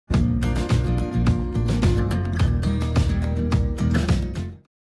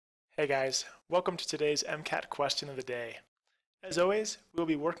Hey guys, welcome to today's MCAT question of the day. As always, we'll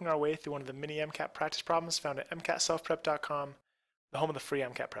be working our way through one of the mini MCAT practice problems found at MCATselfprep.com, the home of the free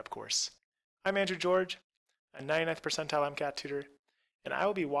MCAT prep course. I'm Andrew George, a 99th percentile MCAT tutor, and I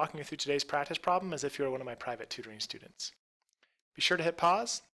will be walking you through today's practice problem as if you are one of my private tutoring students. Be sure to hit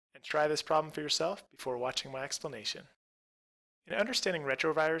pause and try this problem for yourself before watching my explanation. In understanding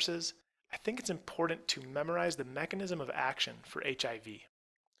retroviruses, I think it's important to memorize the mechanism of action for HIV,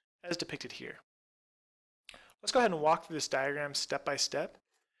 as depicted here. Let's go ahead and walk through this diagram step by step,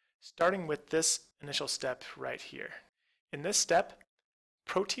 starting with this initial step right here. In this step,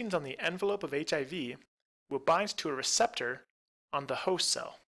 proteins on the envelope of HIV will bind to a receptor on the host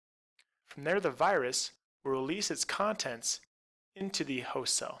cell. From there, the virus will release its contents into the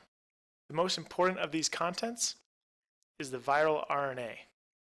host cell. The most important of these contents is the viral RNA.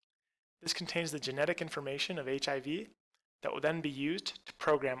 This contains the genetic information of HIV that will then be used to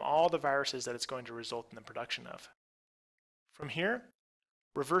program all the viruses that it's going to result in the production of. From here,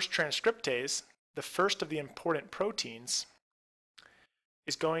 reverse transcriptase, the first of the important proteins,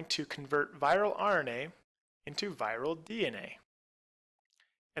 is going to convert viral RNA into viral DNA.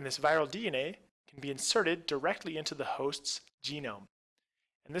 And this viral DNA can be inserted directly into the host's genome.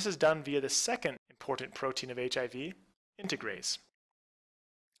 And this is done via the second important protein of HIV, integrase.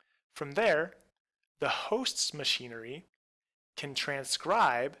 From there, the host's machinery can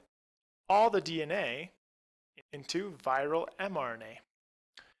transcribe all the DNA into viral mRNA,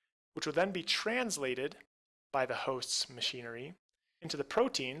 which will then be translated by the host's machinery into the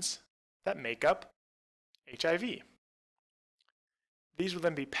proteins that make up HIV. These will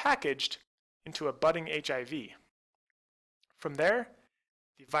then be packaged into a budding HIV. From there,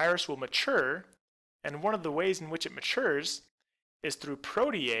 the virus will mature, and one of the ways in which it matures is through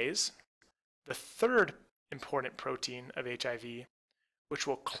protease, the third important protein of HIV, which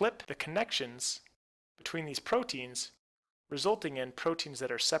will clip the connections between these proteins, resulting in proteins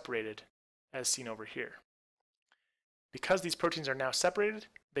that are separated, as seen over here. Because these proteins are now separated,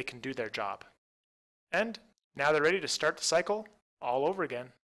 they can do their job. And now they're ready to start the cycle all over again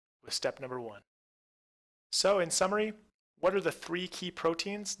with step number 1. So in summary, what are the 3 key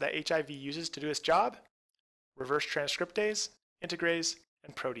proteins that HIV uses to do its job? Reverse transcriptase, integrase,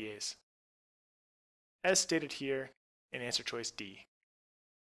 and protease, as stated here in answer choice D.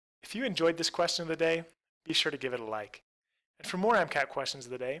 If you enjoyed this question of the day, be sure to give it a like. And for more MCAT questions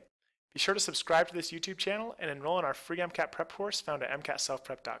of the day, be sure to subscribe to this YouTube channel and enroll in our free MCAT prep course found at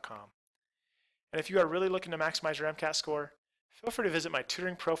MCATselfprep.com. And if you are really looking to maximize your MCAT score, feel free to visit my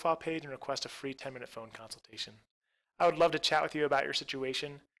tutoring profile page and request a free 10-minute phone consultation. I would love to chat with you about your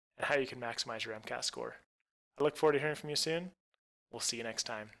situation and how you can maximize your MCAT score. I look forward to hearing from you soon. We'll see you next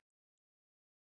time.